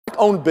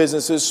Black-owned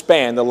businesses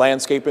span the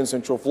landscape in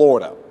Central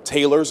Florida.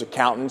 Tailors,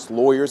 accountants,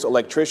 lawyers,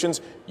 electricians,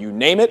 you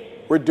name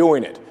it, we're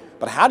doing it.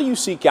 But how do you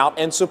seek out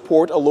and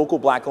support a local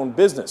Black-owned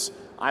business?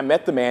 I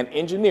met the man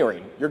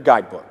engineering your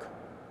guidebook.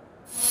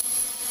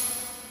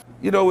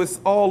 You know, it's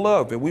all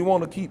love, and we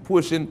want to keep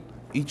pushing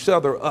each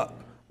other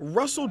up.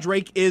 Russell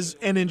Drake is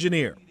an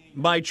engineer.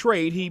 By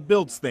trade, he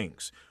builds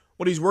things.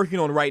 What he's working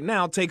on right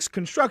now takes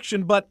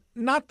construction, but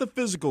not the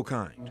physical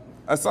kind.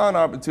 I saw an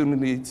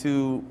opportunity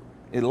to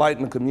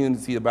enlighten the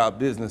community about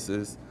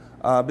businesses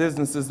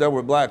that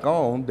were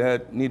Black-owned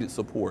that needed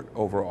support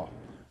overall.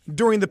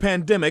 During the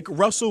pandemic,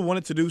 Russell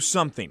wanted to do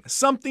something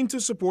to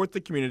support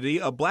the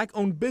community of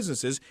Black-owned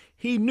businesses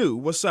he knew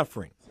was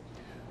suffering.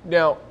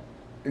 Now,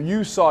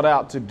 you sought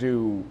out to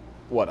do,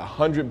 what,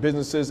 100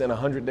 businesses in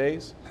 100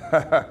 days?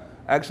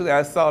 Actually,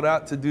 I sought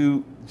out to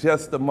do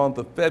just the month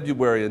of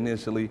February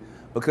initially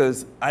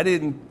because I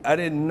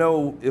didn't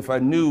know if I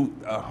knew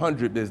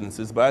 100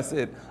 businesses, but I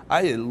said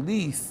I at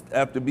least,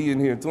 after being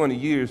here 20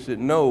 years, should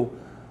know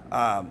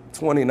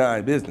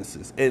 29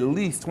 businesses, at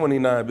least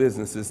 29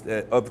 businesses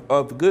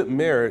of good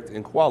merit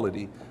and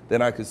quality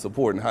that I could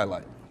support and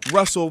highlight.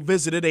 Russell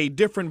visited a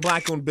different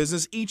Black-owned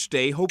business each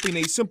day, hoping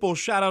a simple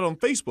shout-out on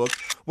Facebook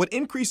would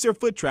increase their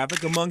foot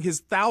traffic among his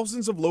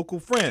thousands of local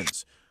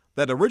friends.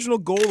 That original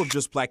goal of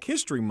just Black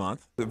History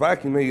Month, if I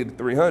can make it to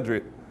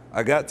 300,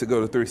 I got to go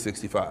to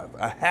 365.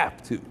 I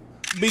have to.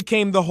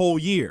 Became the whole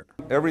year.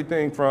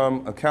 Everything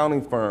from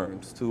accounting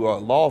firms to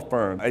law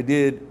firms. I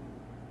did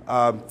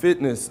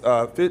fitness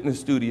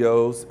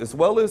studios, as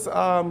well as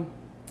I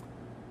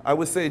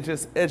would say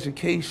just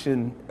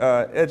edutainment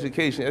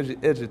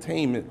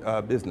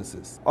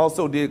businesses.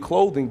 Also did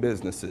clothing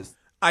businesses.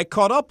 I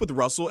caught up with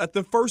Russell at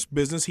the first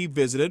business he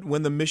visited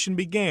when the mission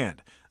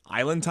began,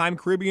 Island Time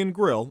Caribbean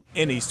Grill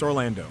in East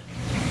Orlando.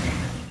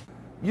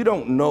 You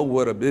don't know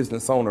what a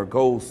business owner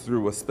goes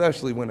through,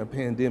 especially when a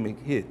pandemic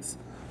hits.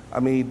 I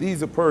mean,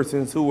 these are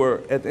persons who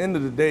are, at the end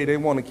of the day, they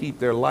want to keep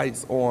their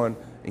lights on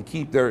and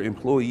keep their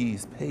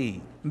employees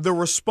paid. The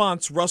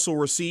response Russell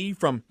received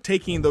from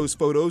taking those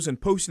photos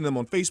and posting them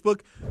on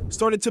Facebook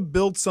started to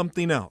build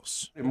something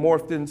else. It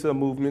morphed into a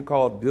movement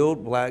called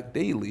Build Black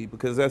Daily,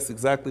 because that's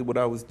exactly what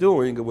I was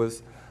doing. It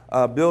was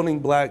building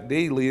Black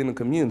daily in the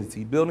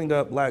community, building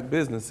up Black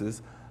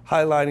businesses,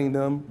 highlighting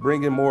them,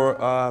 bringing more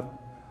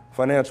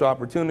financial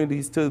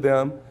opportunities to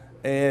them,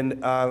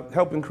 and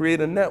helping create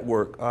a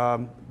network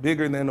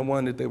bigger than the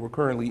one that they were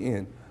currently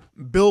in.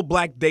 Build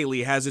Black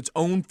Daily has its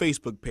own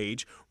Facebook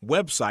page,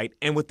 website,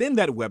 and within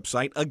that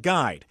website, a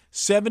guide,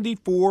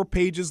 74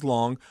 pages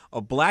long,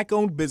 of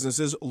Black-owned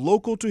businesses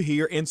local to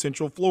here in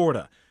Central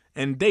Florida.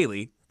 And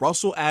daily,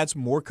 Russell adds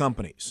more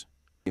companies.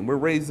 We're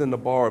raising the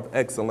bar of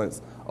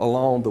excellence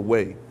along the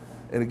way.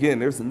 And again,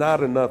 there's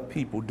not enough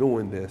people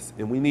doing this,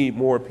 and we need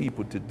more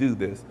people to do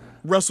this.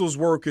 Russell's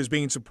work is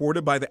being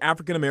supported by the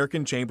African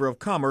American Chamber of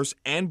Commerce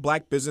and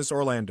Black Business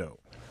Orlando.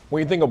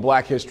 When you think of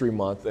Black History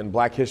Month and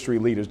Black history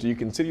leaders, do you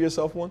consider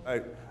yourself one?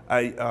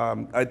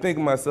 I think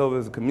of myself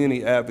as a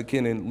community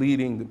advocate and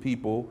leading the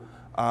people.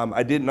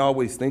 I didn't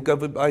always think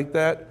of it like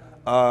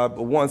that,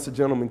 but once a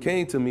gentleman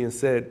came to me and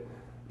said,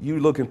 "You're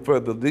looking for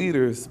the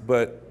leaders,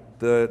 but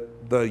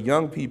the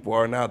young people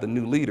are now the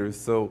new leaders,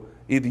 so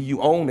either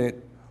you own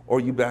it or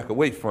you back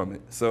away from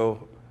it."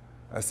 So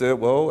I said,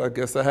 well, I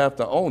guess I have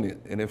to own it.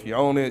 And if you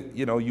own it,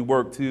 you know, you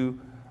work to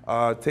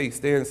take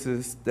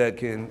stances that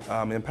can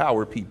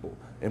empower people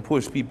and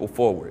push people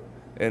forward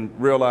and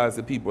realize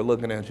that people are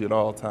looking at you at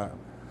all times.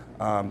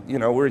 You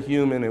know, we're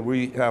human and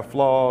we have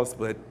flaws,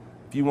 but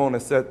if you want to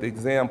set the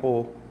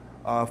example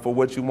for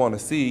what you want to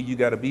see, you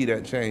got to be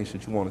that change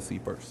that you want to see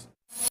first.